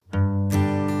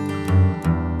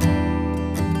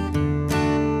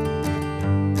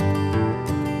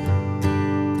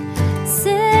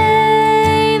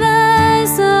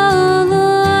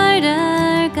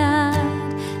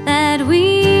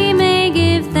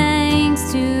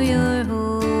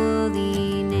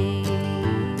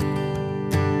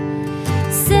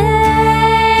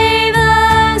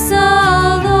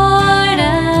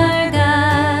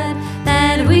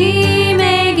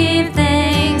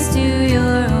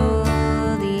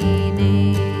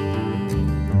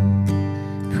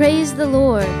the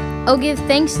Lord. O give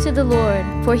thanks to the Lord,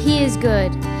 for he is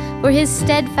good, for his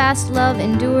steadfast love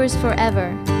endures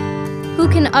forever. Who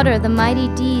can utter the mighty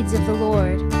deeds of the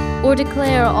Lord, or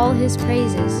declare all his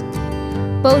praises?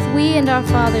 Both we and our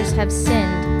fathers have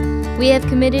sinned. We have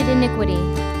committed iniquity.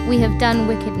 We have done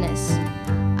wickedness.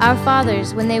 Our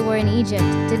fathers, when they were in Egypt,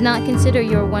 did not consider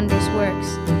your wondrous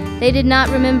works. They did not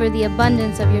remember the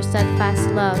abundance of your steadfast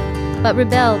love, but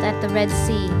rebelled at the Red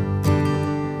Sea.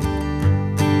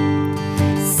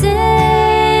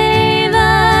 Save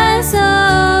us,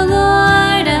 O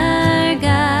Lord our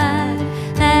God,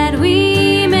 that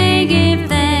we may give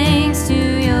thanks to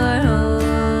your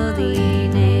holy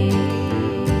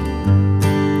name.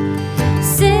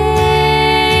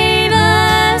 Save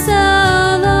us,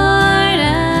 O Lord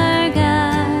our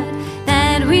God,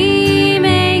 that we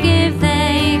may give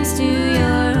thanks to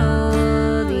your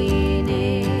holy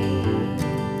name.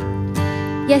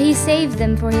 Yet he saved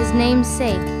them for his name's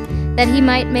sake, that he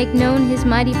might make known his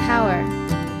mighty power.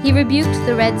 He rebuked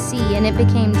the Red Sea, and it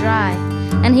became dry,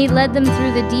 and he led them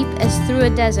through the deep as through a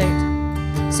desert.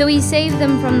 So he saved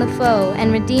them from the foe,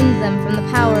 and redeemed them from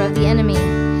the power of the enemy.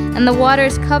 And the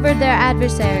waters covered their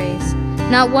adversaries.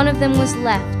 Not one of them was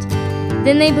left.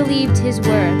 Then they believed his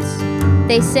words.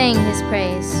 They sang his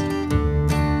praise.